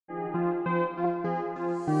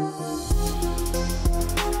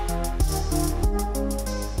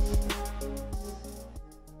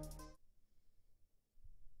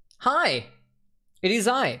Hi, it is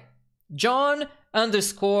I, John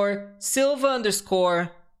underscore Silva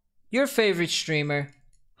underscore, your favorite streamer.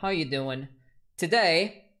 How you doing?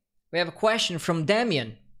 Today, we have a question from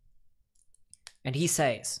Damien. And he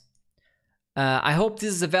says, I hope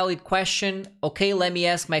this is a valid question. Okay, let me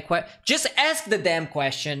ask my question. Just ask the damn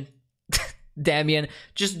question, Damien.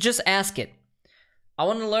 Just ask it. I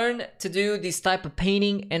want to learn to do this type of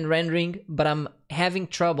painting and rendering, but I'm having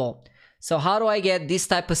trouble. So how do I get this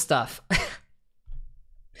type of stuff?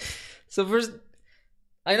 So first,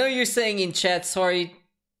 I know you're saying in chat, sorry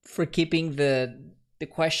for keeping the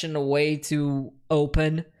question way too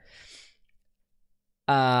open.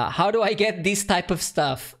 How do I get this type of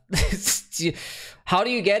stuff? How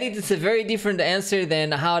do you get it? It's a very different answer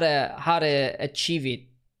than how to achieve it.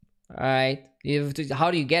 All right,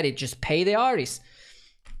 how do you get it? Just pay the artist.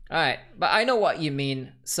 All right, but I know what you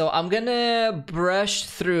mean. So I'm gonna brush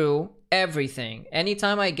through everything.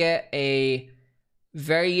 Anytime I get a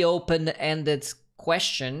very open-ended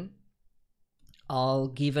question, I'll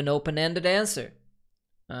give an open-ended answer.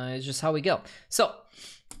 It's just how we go. So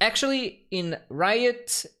actually in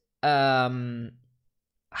Riot hiring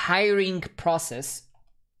process,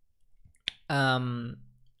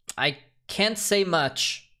 I can't say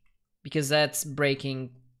much because that's breaking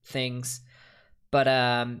things, but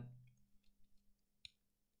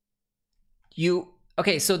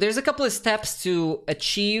okay, so there's a couple of steps to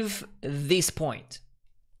achieve this point,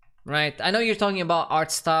 right? I know you're talking about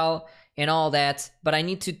art style and all that, but I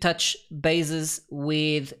need to touch bases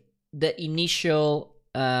with the initial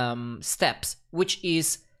steps, which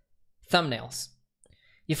is thumbnails.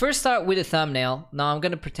 You first start with a thumbnail. Now I'm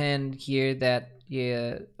gonna pretend here that,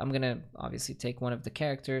 yeah, I'm gonna obviously take one of the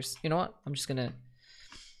characters. You know what? I'm just gonna,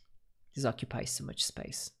 this occupies too much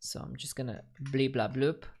space. So I'm just gonna bleep blah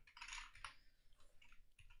bloop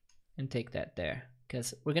and take that there,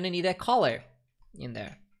 because we're gonna need that color in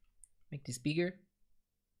there. Make this bigger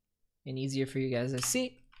and easier for you guys to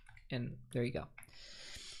see. And there you go.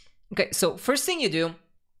 Okay, so first thing you do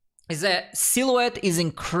is that silhouette is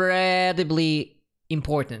incredibly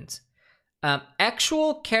important.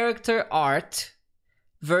 Actual character art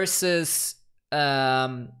versus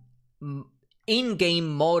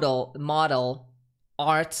in-game model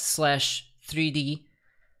art slash 3D.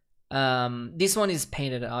 This one is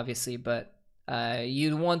painted, obviously, but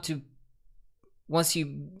you want to, once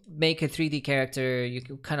you make a 3D character, you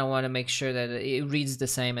kind of want to make sure that it reads the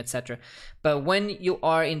same, etc. But when you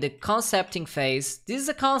are in the concepting phase, this is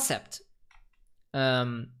a concept.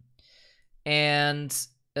 And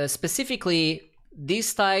specifically,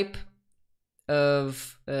 this type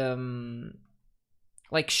of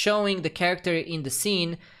like showing the character in the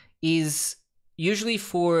scene is usually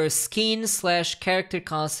for skin slash character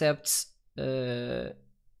concepts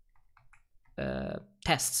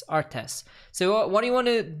tests, art tests. So what you want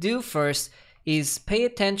to do first is pay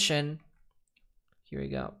attention. Here we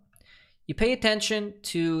go. You pay attention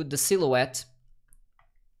to the silhouette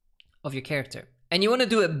of your character, and you want to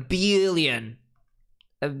do a billion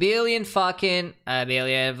fucking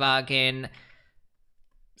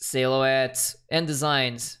silhouettes and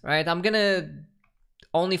designs, right? I'm gonna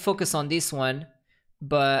only focus on this one,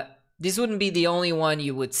 but this wouldn't be the only one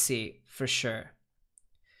you would see for sure.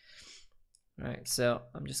 Right, so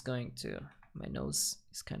I'm just going to, my nose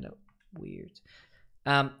is kind of weird.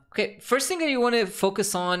 Okay, first thing that you want to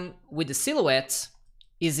focus on with the silhouette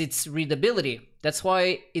is its readability. That's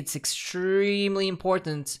why it's extremely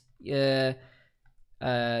important you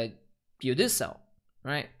do so,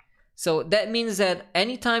 right? So that means that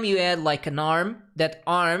anytime you add like an arm, that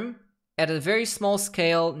arm at a very small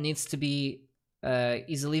scale needs to be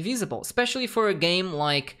easily visible, especially for a game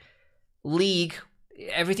like League.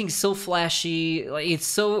 Everything's so flashy, like it's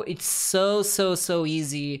so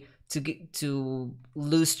easy to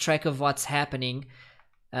lose track of what's happening.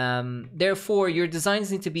 Therefore, your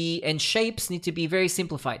designs need to be, and shapes need to be very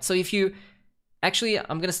simplified. So if you actually,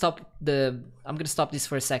 I'm gonna stop this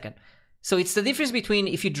for a second. So it's the difference between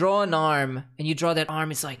if you draw an arm and you draw that arm,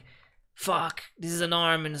 it's like, fuck, this is an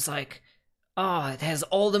arm, and it's like, oh, it has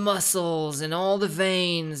all the muscles and all the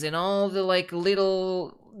veins and all the like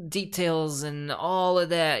little details and all of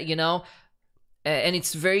that, you know, and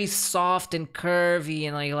it's very soft and curvy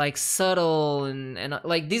and like subtle and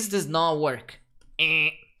like this does not work.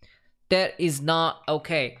 That is not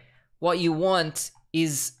okay. What you want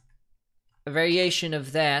is a variation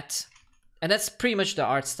of that, and that's pretty much the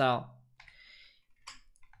art style.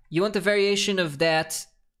 You want a variation of that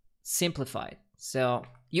simplified. So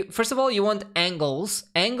you, first of all, you want angles.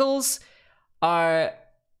 Angles are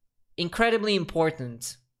incredibly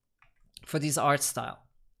important for this art style.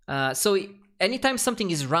 So anytime something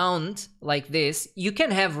is round like this, you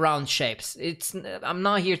can have round shapes. I'm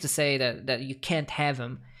not here to say that you can't have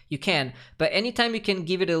them. You can, but anytime you can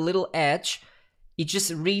give it a little edge, it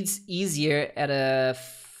just reads easier at a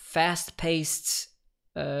fast-paced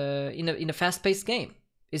in a fast-paced game.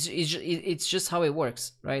 It's just how it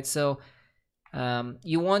works, right? So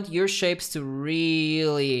you want your shapes to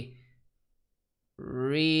really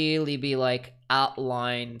be like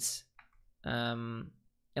outlined, and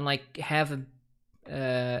like have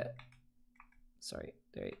a sorry,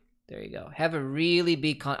 there you go. Have a really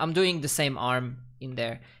big I'm doing the same arm in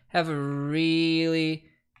there. Have a really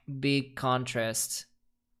big contrast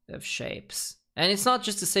of shapes, and it's not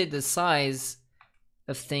just to say the size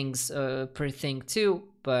of things per thing too,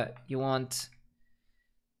 but you want,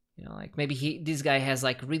 you know, like maybe this guy has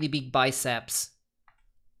like really big biceps,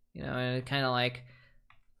 you know, and kind of like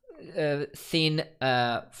thin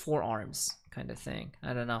forearms kind of thing.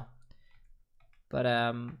 I don't know, but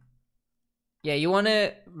yeah, you want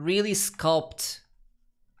to really sculpt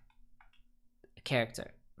a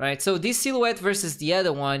character, right? So this silhouette versus the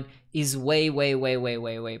other one is way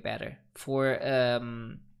better for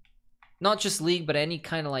not just League, but any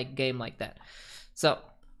kind of like game like that. So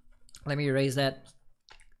let me erase that.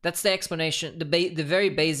 That's the explanation. The very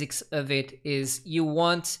basics of it is you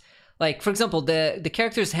want, like, for example, the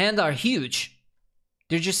character's hands are huge.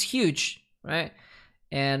 They're just huge, right?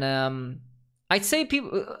 And I'd say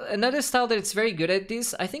another style that it's very good at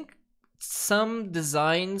this, I think some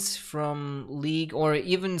designs from League, or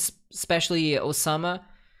even especially Osama,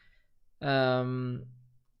 I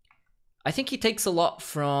think he takes a lot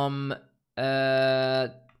from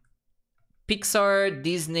Pixar,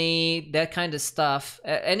 Disney, that kind of stuff.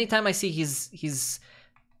 Anytime I see his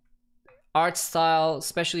art style,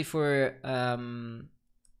 especially for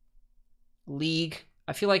League,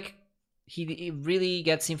 I feel like he really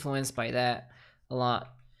gets influenced by that a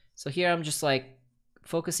lot. So here I'm just like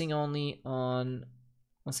focusing only on,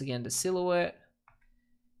 once again, the silhouette.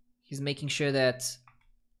 He's making sure that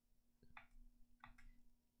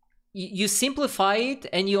you simplify it,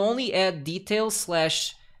 and you only add detail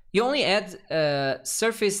you only add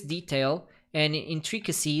surface detail and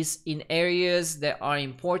intricacies in areas that are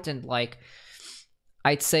important, like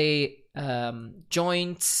I'd say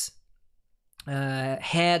joints,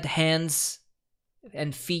 head, hands,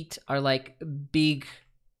 and feet are like big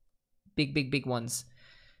ones.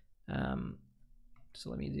 So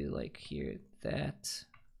let me do like here, that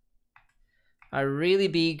are really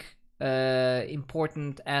big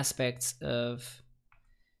important aspects of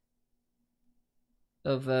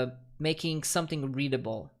making something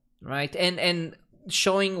readable, right? And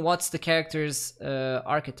showing what's the character's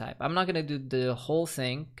archetype. I'm not gonna do the whole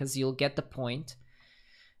thing because you'll get the point,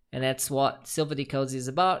 and that's what Silva Decodes is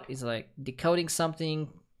about. Is like decoding something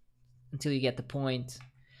until you get the point.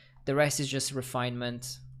 The rest is just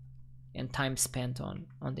refinement and time spent on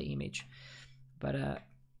the image. But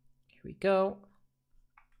here we go.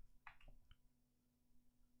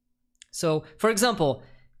 So, for example,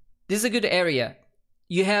 this is a good area.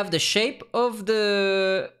 You have the shape of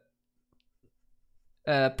the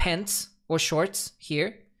pants or shorts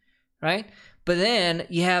here, right? But then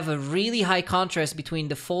you have a really high contrast between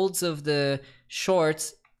the folds of the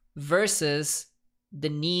shorts versus the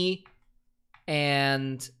knee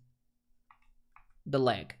and the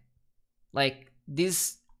leg. Like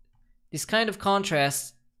this kind of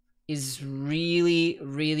contrast is really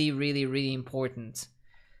important.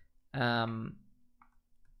 And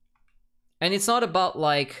it's not about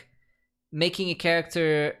like making a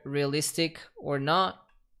character realistic or not.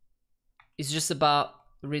 It's just about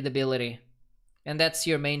readability, and that's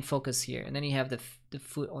your main focus here. And then you have the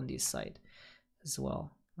foot on this side as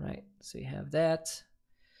well, right? So you have that,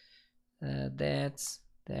 that.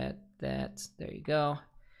 There you go.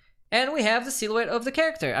 And we have the silhouette of the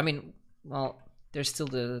character. I mean, well, there's still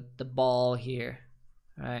the ball here,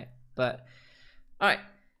 right? But all right.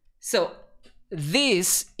 So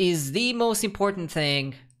this is the most important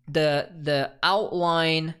thing, the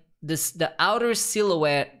outline, the outer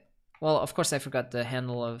silhouette. Well, of course I forgot the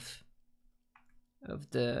handle of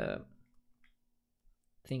the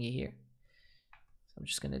thingy here. So I'm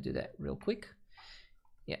just gonna do that real quick.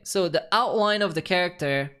 Yeah, so the outline of the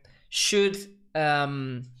character should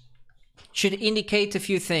indicate a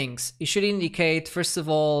few things. It should indicate, first of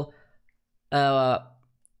all,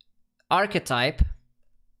 archetype.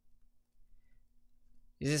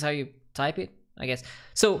 Is this how you type it? I guess.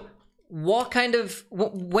 So what kind of,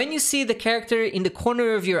 when you see the character in the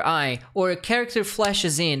corner of your eye, or a character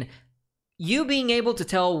flashes in, you being able to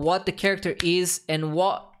tell what the character is and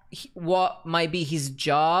what might be his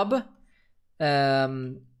job,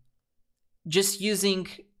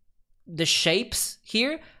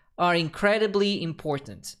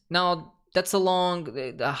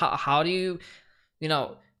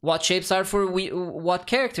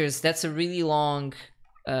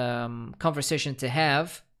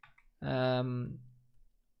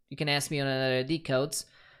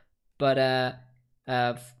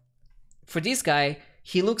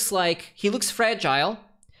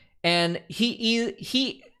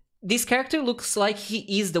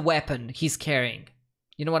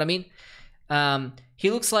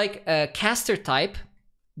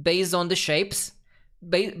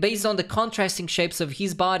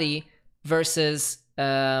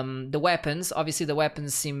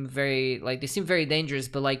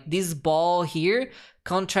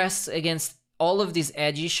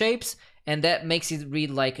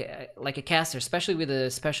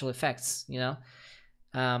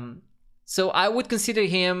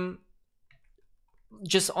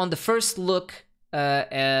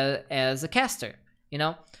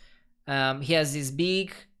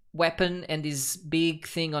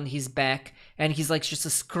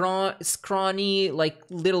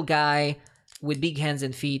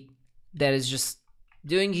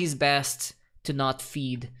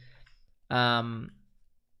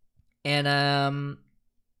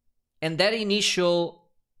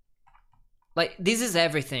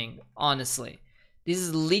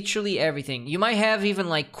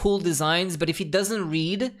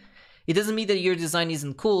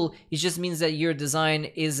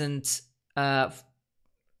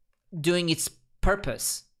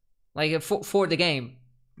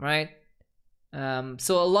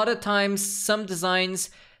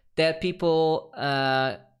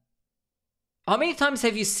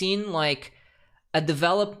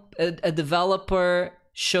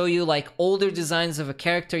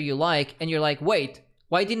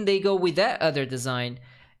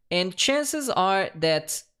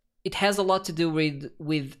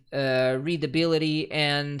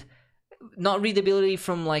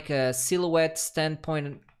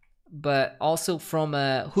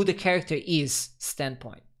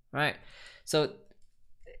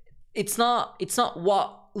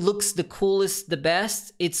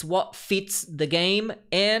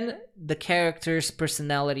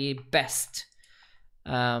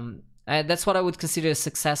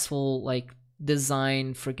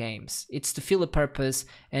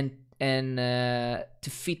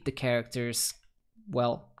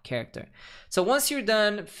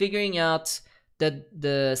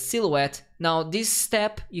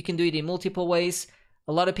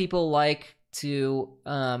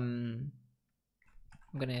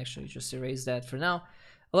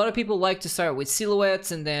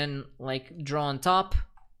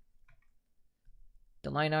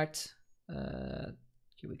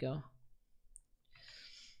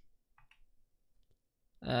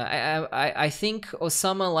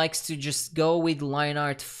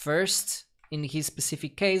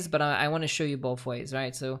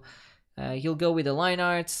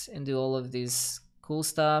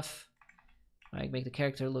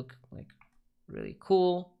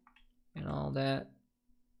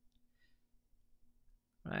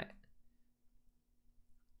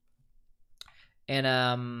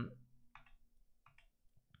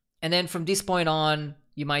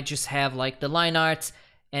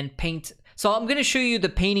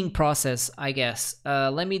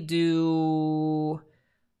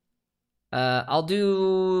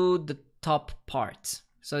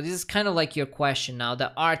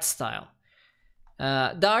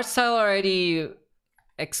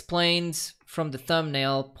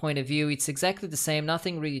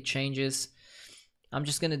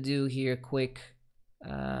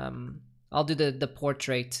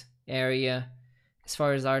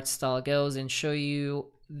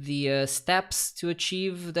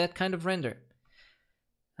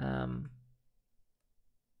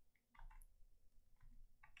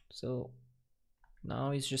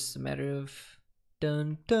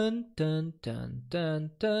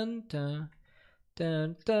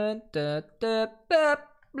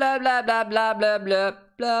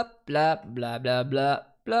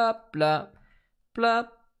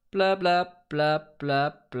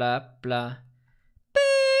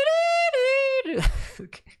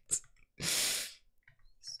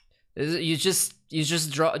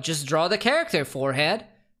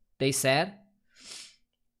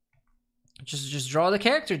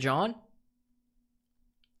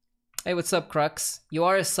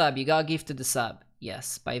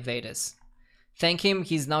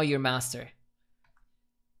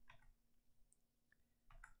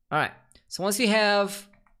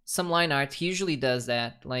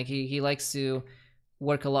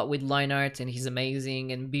 work a lot with line art, and he's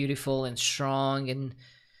amazing and beautiful and strong, and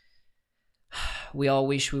we all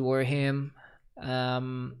wish we were him.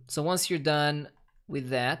 So once you're done with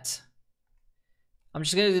that, I'm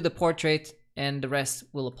just gonna do the portrait and the rest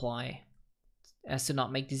will apply, as to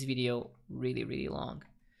not make this video really, really long.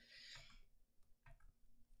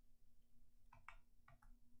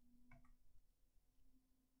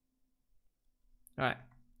 All right,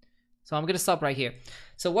 so I'm gonna stop right here.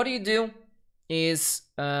 So what do is,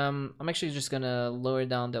 I'm actually just gonna lower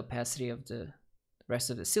down the opacity of the rest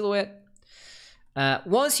of the silhouette.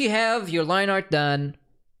 Once you have your line art done,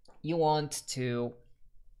 you want to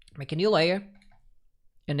make a new layer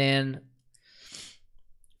and then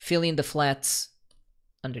fill in the flats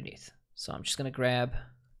underneath. So I'm just gonna grab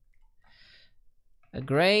a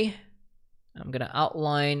gray. I'm gonna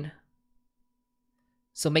outline.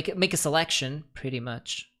 So make a selection, pretty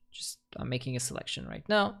much. Just I'm making a selection right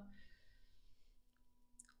now.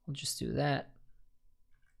 I'll just do that.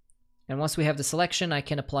 And once we have the selection, I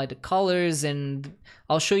can apply the colors, and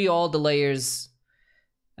I'll show you all the layers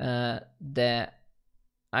that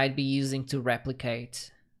I'd be using to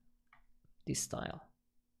replicate this style.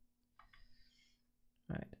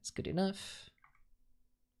 All right, that's good enough.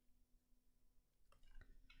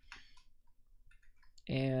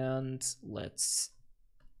 And let's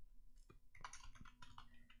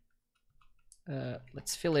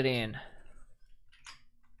fill it in.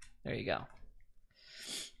 There you go.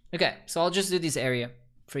 Okay, so I'll just do this area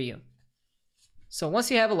for you. So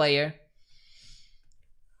once you have a layer,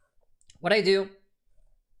 what I do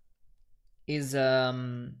is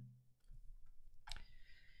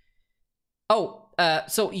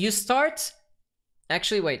so you start,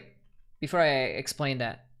 actually wait, before I explain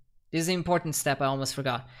that, this is an important step I almost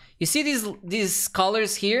forgot. You see these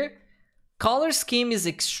colors here? Color scheme is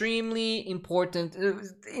extremely important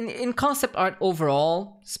in concept art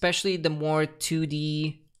overall, especially the more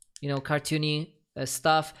 2D, you know, cartoony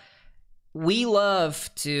stuff. We love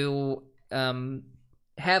to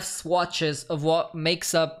have swatches of what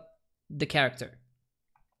makes up the character.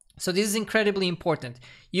 So this is incredibly important.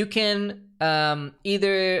 You can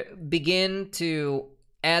either begin to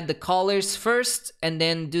add the colors first and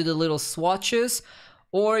then do the little swatches,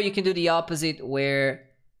 or you can do the opposite where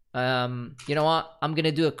you know what, I'm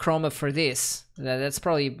gonna do a chroma for this. That's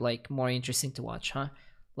probably like more interesting to watch, huh?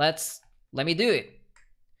 Let me do it.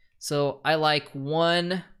 So I like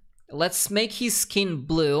one. Let's make his skin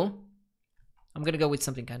blue. I'm gonna go with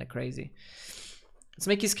something kind of crazy. Let's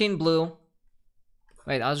make his skin blue.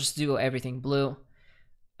 Wait, I'll just do everything blue.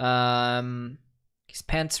 His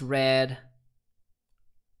pants red.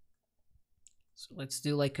 So let's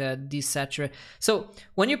do like a desaturate. So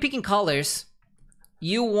when you're picking colors,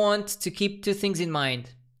 you want to keep two things in mind.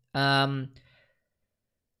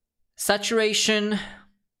 Saturation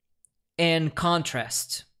and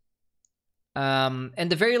contrast. And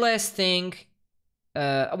the very last thing,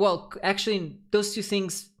 well, actually, those two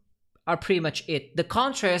things are pretty much it. The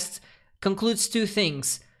contrast concludes two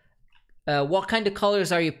things. What kind of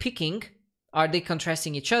colors are you picking? Are they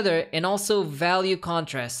contrasting each other? And also value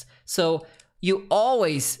contrast. So you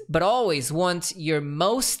always, but always want your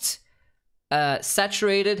most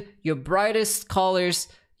saturated, your brightest colors,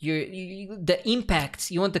 the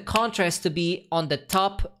impact. You want the contrast to be on the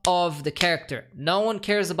top of the character. No one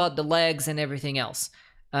cares about the legs and everything else.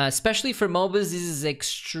 Especially for MOBAs, this is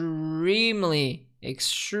extremely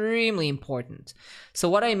important. So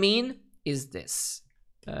what I mean is this.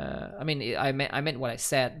 I mean, I meant what I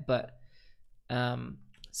said, but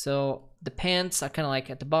so the pants are kind of like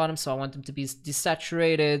at the bottom, so I want them to be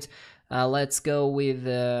desaturated. Let's go with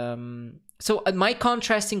so my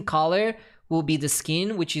contrasting color will be the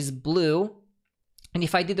skin, which is blue, and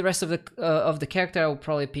if I did the rest of the character, I would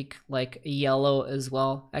probably pick like yellow as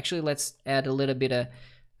well. Actually, let's add a little bit of,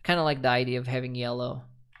 kind of like the idea of having yellow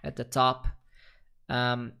at the top,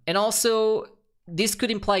 and also this could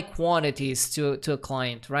imply quantities to a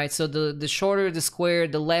client, right? So the shorter the square,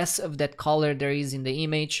 the less of that color there is in the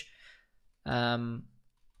image. So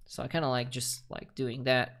I kind of like just like doing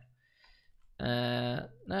that. No,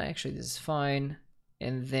 actually this is fine.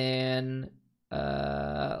 And then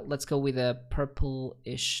let's go with a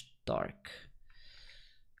purple-ish dark,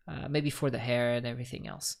 maybe for the hair and everything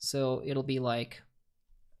else. So it'll be like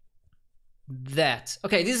that.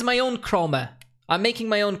 Okay, this is my own chroma. I'm making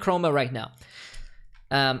my own chroma right now.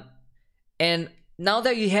 And now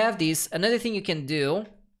that you have this, another thing you can do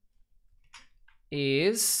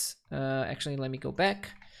is actually, let me go back.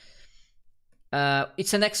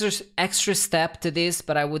 It's an extra step to this,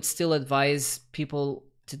 but I would still advise people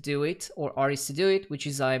to do it, or artists to do it, which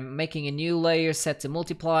is I'm making a new layer set to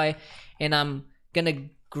multiply, and I'm gonna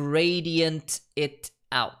gradient it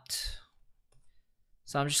out.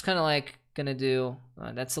 So I'm just kind of like gonna do,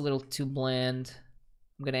 that's a little too bland.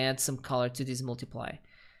 I'm gonna add some color to this multiply.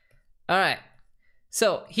 All right,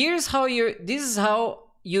 so here's how this is how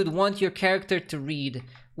you'd want your character to read,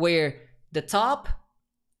 where the top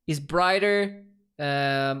is brighter,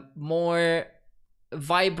 more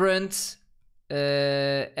vibrant,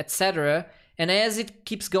 etc. And as it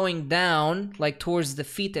keeps going down, like towards the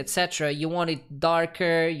feet, etc., you want it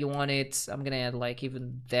darker. You want it, I'm gonna add like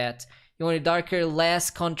even that. You want it darker,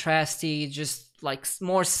 less contrasty, just like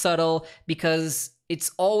more subtle, because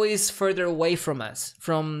it's always further away from us,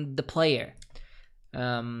 from the player.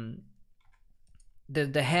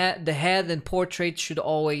 The head and portrait should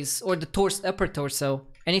always, or the upper torso,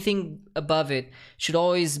 anything above it should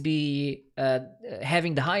always be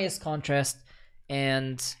having the highest contrast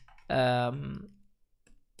and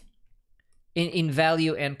in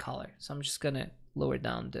value and color. So I'm just gonna lower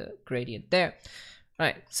down the gradient there. All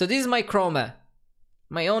right, so this is my chroma,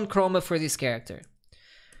 my own chroma for this character.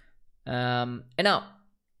 And now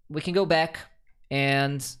we can go back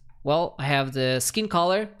and, well, I have the skin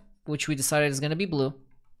color, which we decided is gonna be blue.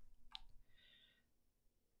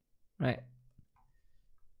 Right.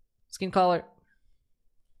 Skin color.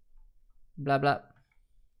 Blah, blah.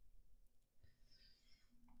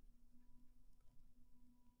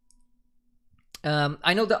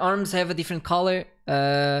 I know the arms have a different color.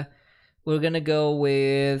 We're gonna go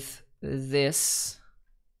with this,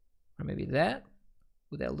 or maybe that.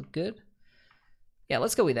 Would that look good? Yeah,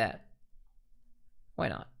 let's go with that. Why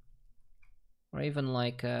not? Or even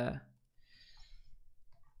like, there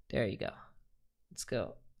you go. Let's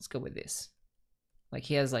go with this. Like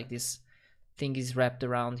he has like this thing is wrapped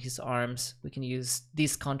around his arms. We can use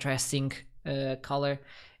this contrasting color.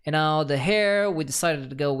 And now the hair, we decided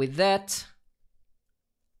to go with that.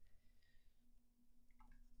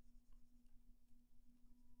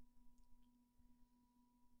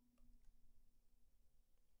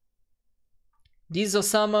 This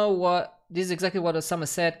is exactly what Osama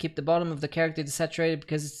said. Keep the bottom of the character desaturated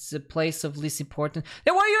because it's a place of least importance.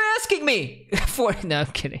 Then why are you asking me for? No, I'm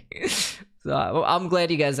kidding. So I'm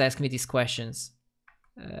glad you guys asked me these questions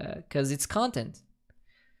because it's content.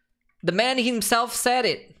 The man himself said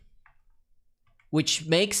it, which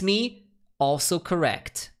makes me also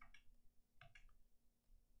correct.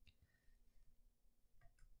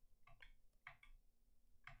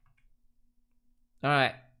 All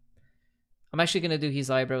right. I'm actually gonna do his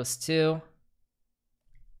eyebrows too.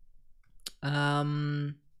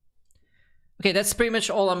 Okay, that's pretty much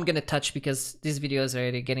all I'm gonna touch because this video is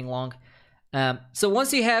already getting long. So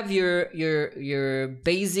once you have your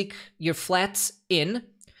basic, your flats in,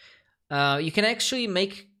 you can actually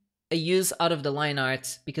make a use out of the line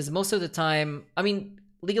art, because most of the time, I mean,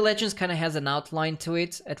 League of Legends kind of has an outline to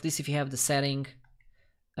it, at least if you have the setting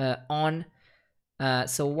on.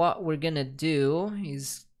 So what we're gonna do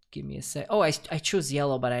is, give me a sec. Oh, I chose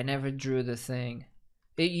yellow, but I never drew the thing.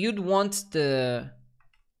 You'd want the...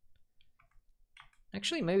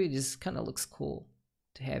 Actually, maybe this kind of looks cool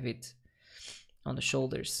to have it on the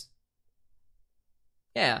shoulders.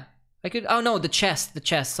 Yeah, I could... Oh no, the chest,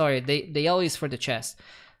 sorry. The yellow is for the chest.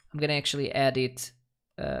 I'm gonna actually add it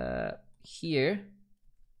here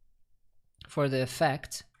for the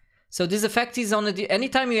effect. So this effect is on a...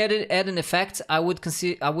 Anytime you add an effect, I would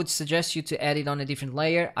suggest you to add it on a different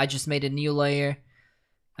layer. I just made a new layer,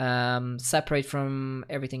 separate from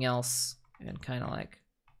everything else, and kind of like...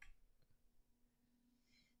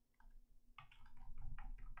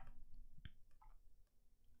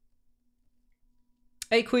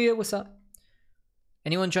 Hey Kuya, what's up?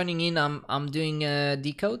 Anyone joining in? I'm doing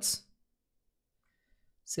decodes.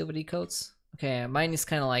 Silva Decodes. Okay, mine is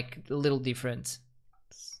kind of like a little different.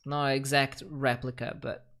 Not an exact replica,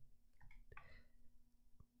 but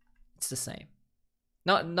it's the same.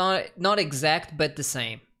 Not exact, but the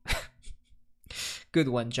same. Good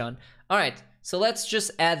one, John. All right, so let's just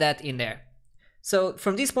add that in there. So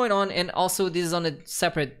from this point on, and also this is on a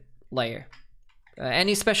separate layer.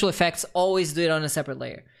 Any special effects, always do it on a separate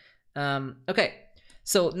layer. Okay,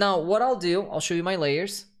 so now what I'll do, I'll show you my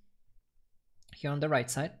layers here on the right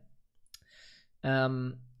side.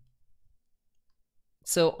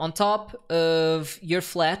 So on top of your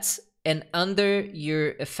flats and under your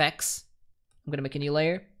effects, I'm gonna make a new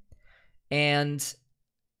layer. And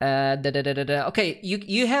okay,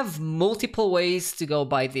 you have multiple ways to go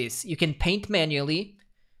by this. You can paint manually,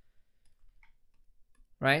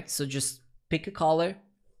 right? So just pick a color.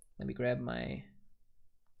 Let me grab my...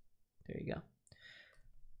 There you go.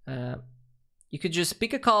 You could just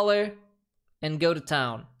pick a color and go to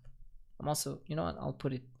town. I'm also, you know what? I'll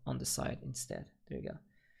put it on the side instead. There you go.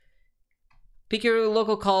 Pick your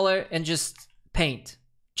local color and just paint.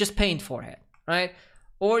 Just paint forehead, right?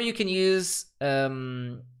 Or you can use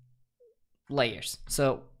layers.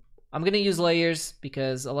 So I'm gonna use layers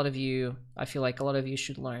because a lot of you, I feel like a lot of you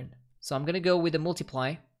should learn. So I'm gonna go with the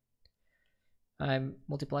multiply.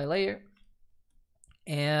 Multiply layer.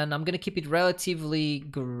 And I'm gonna keep it relatively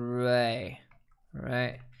gray,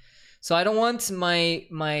 right? So I don't want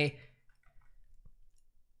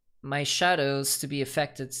my shadows to be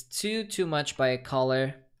affected too much by a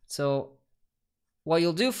color. So what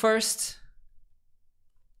you'll do first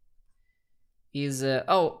is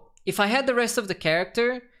if I had the rest of the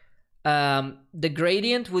character, the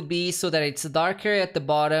gradient would be so that it's darker at the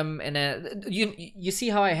bottom, and you see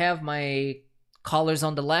how I have my colors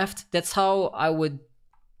on the left? That's how I would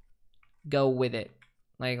go with it,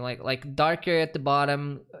 like darker at the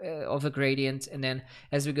bottom of a gradient, and then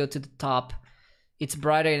as we go to the top, it's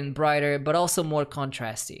brighter and brighter, but also more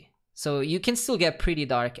contrasty. So you can still get pretty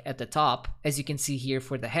dark at the top, as you can see here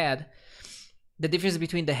for the head. The difference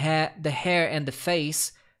between the hair and the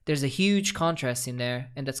face, there's a huge contrast in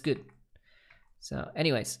there, and that's good. So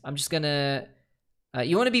anyways, I'm just gonna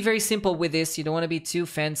you want to be very simple with this. You don't want to be too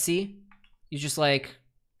fancy. You just like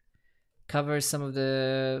cover some of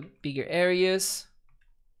the bigger areas,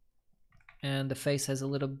 and the face has a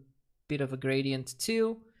little bit of a gradient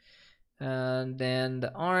too, and then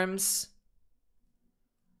the arms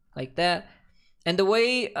like that. And the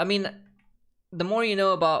way, I mean, the more you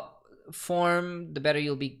know about form, the better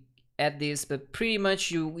you'll be at this, but pretty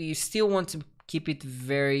much you still want to keep it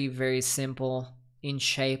very, very simple in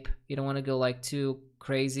shape. You don't want to go like too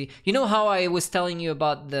crazy. You know how I was telling you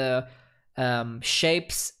about the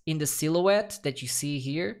shapes in the silhouette that you see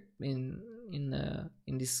here in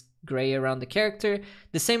this gray around the character?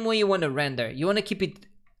 The same way you want to render. You want to keep it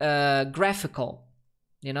graphical,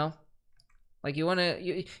 you know? Like you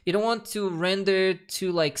don't want to render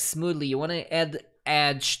too like smoothly. You want to add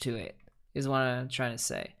edge to it, is what I'm trying to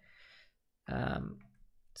say.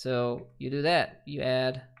 So you do that. You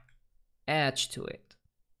add edge to it.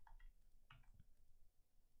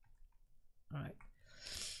 All right.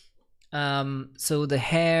 So the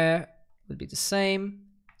hair would be the same.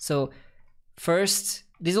 So first,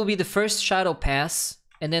 this will be the first shadow pass,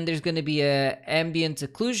 and then there's going to be a ambient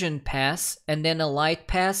occlusion pass, and then a light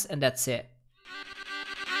pass, and that's it.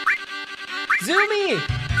 Zoomy!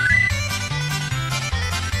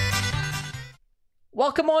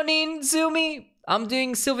 Welcome on in, Zoomy! I'm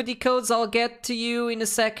doing Silva Decodes. I'll get to you in a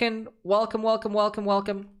second. Welcome, welcome, welcome,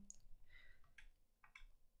 welcome.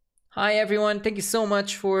 Hi, everyone. Thank you so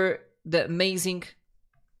much for the amazing,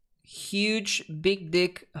 huge, big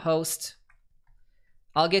dick host.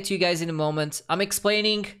 I'll get to you guys in a moment. I'm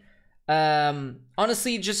explaining.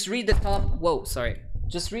 Honestly, just read the top. Whoa, sorry.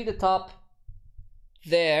 Just read the top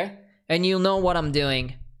there, and you'll know what I'm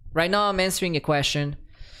doing. Right now, I'm answering a question.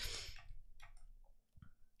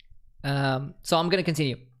 So I'm gonna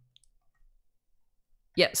continue.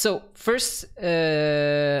 Yeah, so first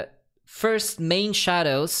main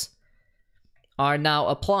shadows are now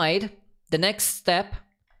applied. The next step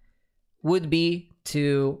would be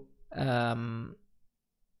to hope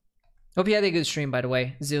you had a good stream, by the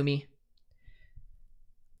way, Zoomy.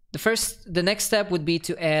 The next step would be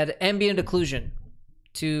to add ambient occlusion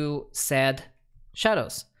to said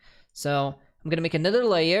shadows. So I'm gonna make another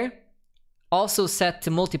layer, also set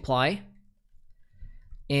to multiply,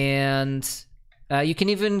 and you can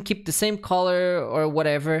even keep the same color or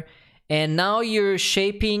whatever. And now you're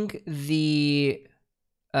shaping the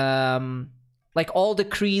like all the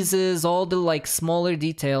creases, all the like smaller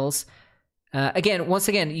details. Once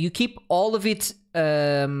again, you keep all of it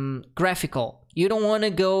graphical. You don't want to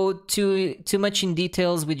go too much in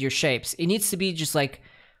details with your shapes. It needs to be just like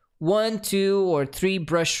 1, 2, or 3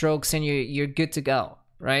 brush strokes, and you're good to go.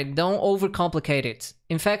 Right? Don't overcomplicate it.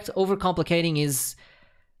 In fact, overcomplicating is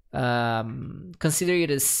consider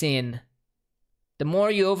it a sin. The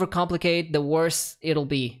more you overcomplicate, the worse it'll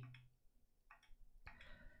be.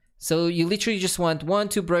 So you literally just want 1,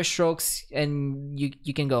 2 brush strokes, and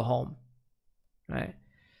you can go home. Right?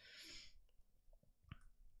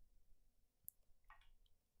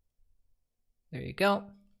 There you go.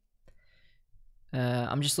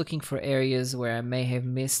 I'm just looking for areas where I may have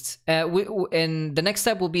missed. And the next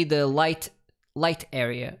step will be the light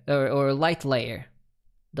area or light layer,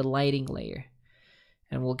 the lighting layer,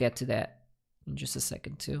 and we'll get to that in just a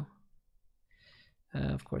second too.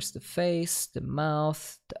 Of course, the face, the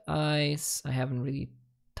mouth, the eyes. I haven't really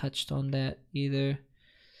touched on that either.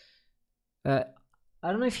 I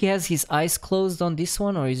don't know if he has his eyes closed on this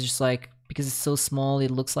one, or he's just like, because it's so small,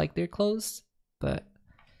 it looks like they're closed, but.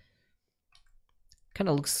 kind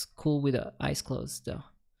of looks cool with the eyes closed though.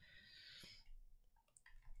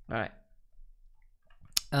 All right.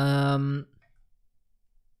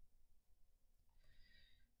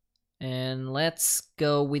 And let's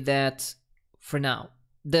go with that for now.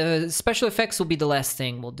 The special effects will be the last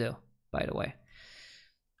thing we'll do, by the way.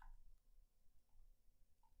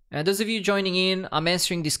 And those of you joining in, I'm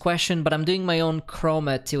answering this question, but I'm doing my own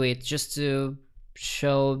chroma to it just to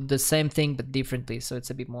show the same thing but differently, so it's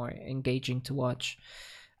a bit more engaging to watch.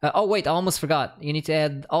 Oh wait, I almost forgot. You need to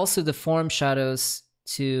add also the form shadows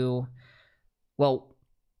to, well,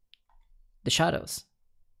 the shadows.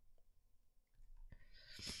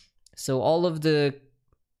 So all of the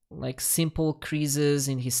like simple creases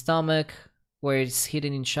in his stomach where it's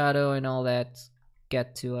hidden in shadow and all that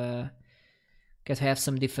get to have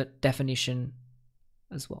some definition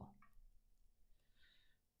as well.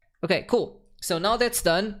 Okay, cool. So now that's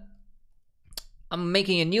done, I'm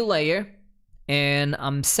making a new layer and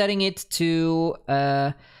I'm setting it to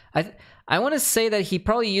I want to say that he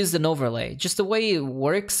probably used an overlay, just the way it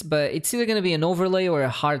works, but it's either going to be an overlay or a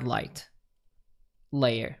hard light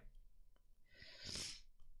layer.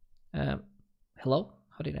 Hello?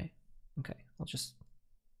 How did I? Okay, I'll just,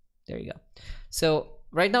 there you go. So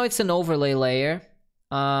right now it's an overlay layer,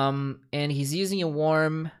 and he's using a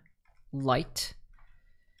warm light,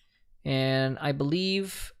 and I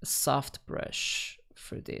believe a soft brush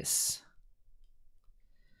for this.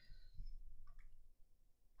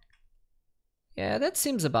 Yeah, that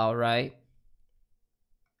seems about right.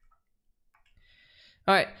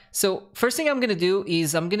 All right, so first thing I'm gonna do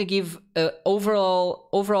is I'm gonna give an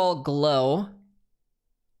overall glow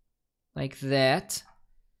like that,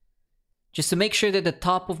 just to make sure that the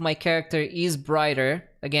top of my character is brighter.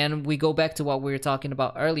 Again, we go back to what we were talking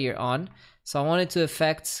about earlier on. So I wanted to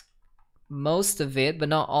affect most of it, but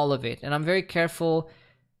not all of it. And I'm very careful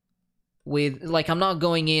with, like, I'm not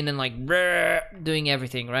going in and like doing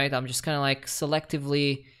everything, right? I'm just kind of like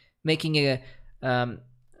selectively making a,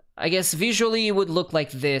 I guess visually it would look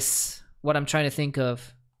like this, what I'm trying to think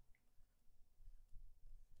of.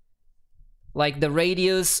 Like the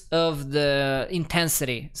radius of the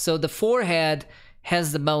intensity. So the forehead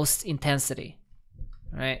has the most intensity,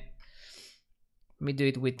 right? Let me do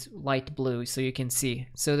it with light blue so you can see.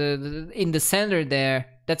 So in the center there,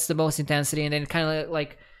 that's the most intensity, and then kind of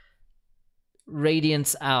like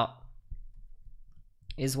radiance out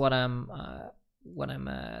is what I'm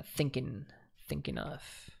thinking of.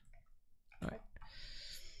 All right.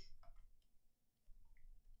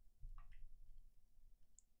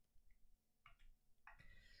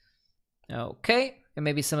 Okay, and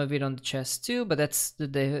maybe some of it on the chest too, but that's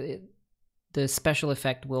the special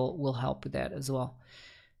effect will help with that as well.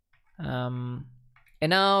 And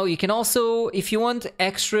now you can also, if you want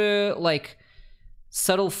extra like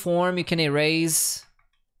subtle form, you can erase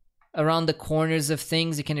around the corners of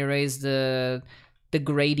things. You can erase the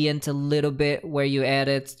gradient a little bit where you add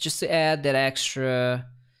it, just to add that extra.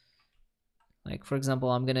 Like for example,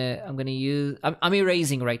 I'm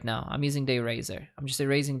erasing right now. I'm using the eraser. I'm just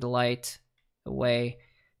erasing the light away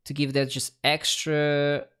to give that just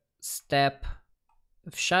extra step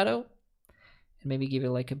of shadow, and maybe give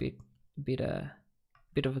it like a bit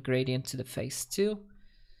of a gradient to the face too.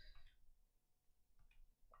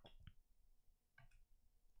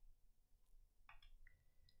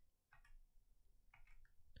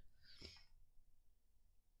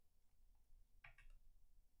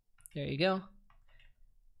 There you go.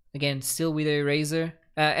 Again, still with the eraser,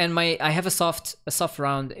 and I have a soft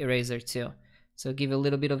round eraser too, so give a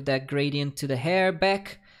little bit of that gradient to the hair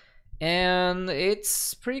back, and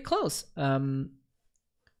it's pretty close. We're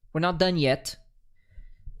not done yet.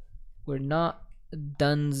 We're not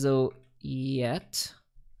donezo yet.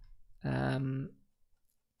 Now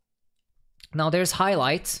there's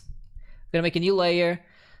highlights. I'm gonna make a new layer.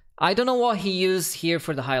 I don't know what he used here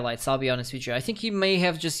for the highlights, I'll be honest with you. I think he may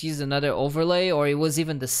have just used another overlay, or it was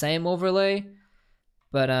even the same overlay.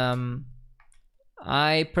 But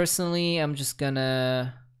I personally am just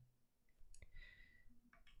gonna...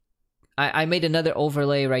 I made another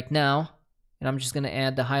overlay right now, and I'm just gonna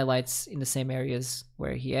add the highlights in the same areas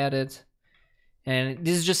where he added. And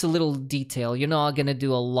this is just a little detail. You're not gonna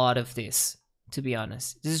do a lot of this, to be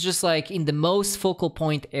honest. This is just like in the most focal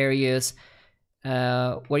point areas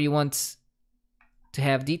where you want to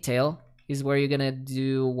have detail is where you're gonna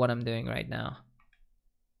do what I'm doing right now.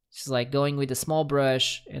 Just like going with a small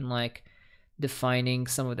brush and like defining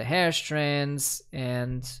some of the hair strands,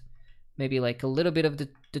 and maybe like a little bit of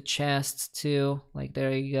the chest too. Like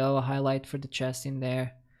there you go, a highlight for the chest in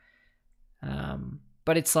there.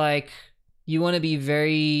 But it's like you want to be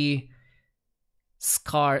very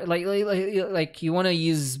scar, like you want to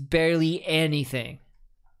use barely anything,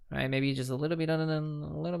 right? Maybe just a little bit on the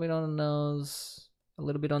nose, a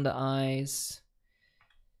little bit on the eyes.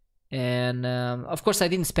 And of course I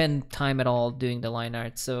didn't spend time at all doing the line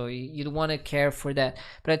art, so you don't want to care for that.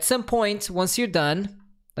 But at some point, once you're done,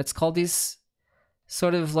 let's call this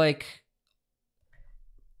sort of like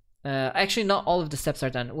actually not all of the steps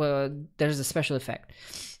are done. Well, there's a special effect.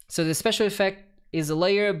 So the special effect is a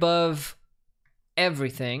layer above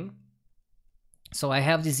everything. So I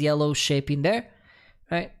have this yellow shape in there,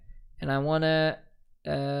 right? And I want to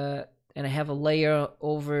and I have a layer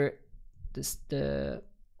over this the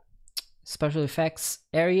special effects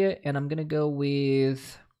area, and I'm gonna go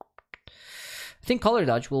with, I think color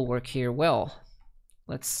dodge will work here well.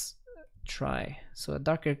 Let's try. So a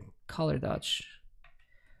darker color dodge.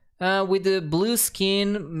 With the blue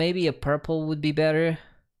skin, maybe a purple would be better.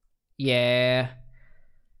 Yeah.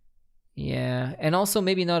 Yeah, and also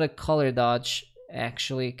maybe not a color dodge,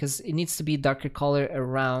 actually, because it needs to be darker color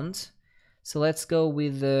around. So let's go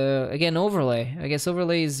with, again, overlay. I guess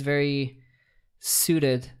overlay is very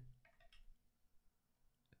suited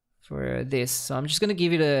for this. So I'm just going to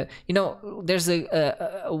give it a, you know, there's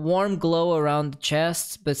a warm glow around the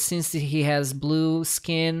chest, but since he has blue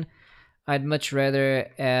skin, I'd much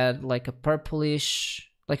rather add like a purplish,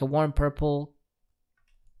 like a warm purple,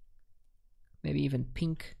 maybe even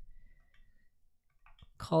pink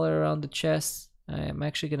color around the chest. I'm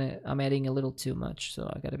actually I'm adding a little too much, so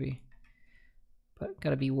I gotta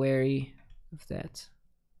be wary of that.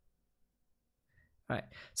 All right,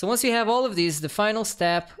 so once you have all of these, the final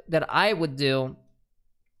step that I would do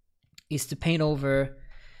is to paint over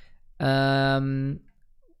the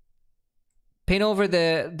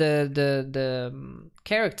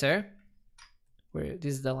character, where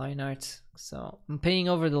this is the line art. So I'm painting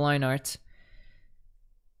over the line art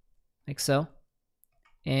like so.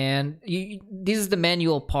 And this is the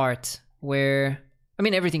manual part where, I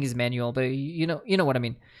mean, everything is manual, but you know what I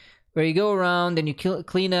mean. Where you go around and you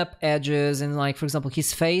clean up edges, and like, for example,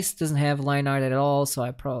 his face doesn't have line art at all, so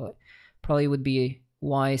I probably would be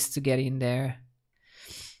wise to get in there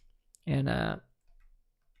and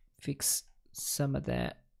fix some of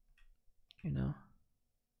that, you know.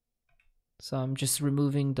 So I'm just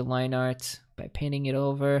removing the line art by painting it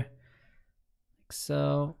over like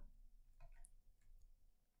so.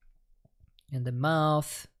 And the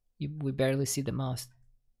mouth, we barely see the mouth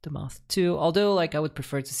too. Although, like, I would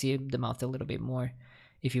prefer to see the mouth a little bit more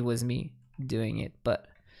if it was me doing it. But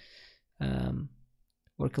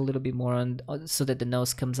work a little bit more on so that the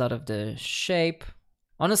nose comes out of the shape.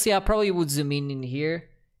 Honestly, I probably would zoom in here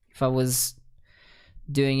if I was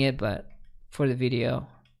doing it, but for the video,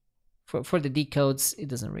 for the decodes, it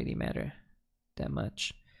doesn't really matter that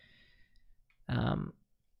much.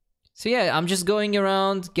 So yeah, I'm just going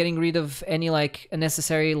around getting rid of any like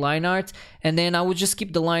unnecessary line art, and then I would just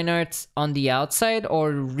keep the line art on the outside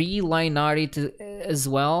or re-line art it as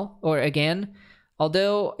well, or again.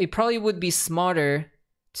 Although it probably would be smarter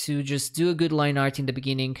to just do a good line art in the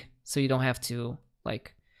beginning, so you don't have to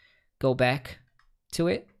like go back to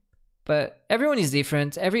it. But everyone is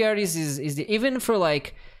different. Every artist is even for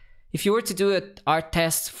like, if you were to do an art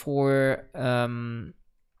test for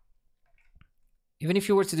even if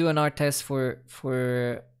you were to do an art test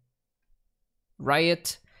for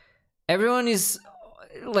Riot, everyone is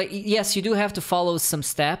like, yes, you do have to follow some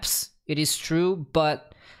steps. It is true,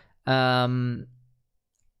 but for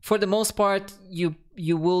the most part, you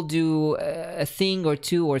will do a thing or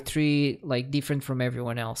two or three like different from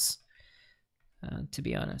everyone else. To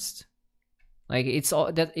be honest, like it's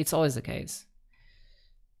always the case.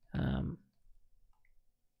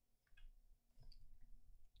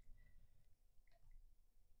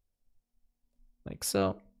 Like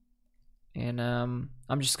so, and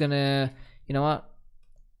I'm just gonna, you know what?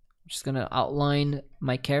 I'm just gonna outline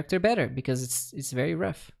my character better because it's very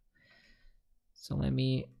rough. So let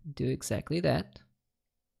me do exactly that.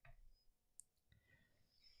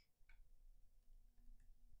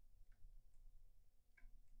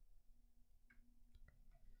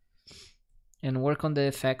 And work on the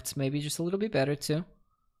effects maybe just a little bit better too,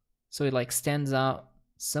 so it like stands out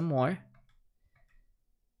some more.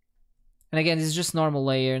 And again, this is just normal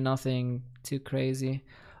layer, nothing too crazy.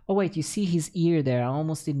 Oh wait, you see his ear there? I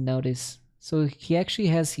almost didn't notice. So he actually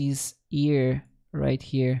has his ear right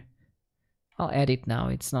here. I'll add it now.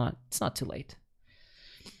 It's not too late.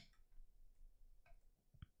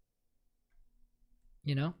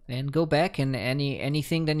 You know, and go back, and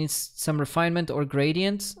anything that needs some refinement or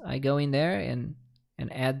gradient, I go in there and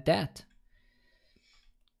add that.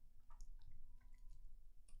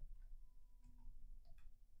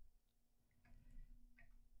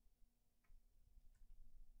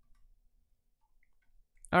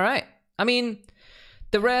 All right. I mean,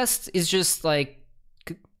 the rest is just like,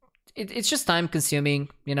 it's just time consuming,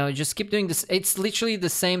 you know, just keep doing this. It's literally the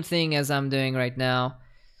same thing as I'm doing right now,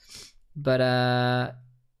 but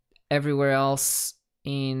everywhere else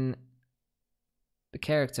in the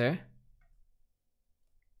character.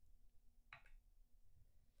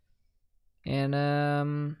 And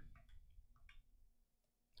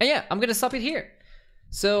yeah, I'm gonna stop it here.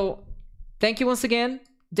 So thank you once again,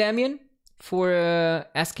 Damien, for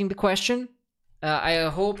asking the question. I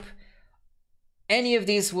hope any of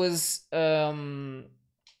these was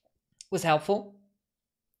helpful,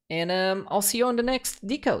 and I'll see you on the next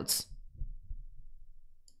Decodes.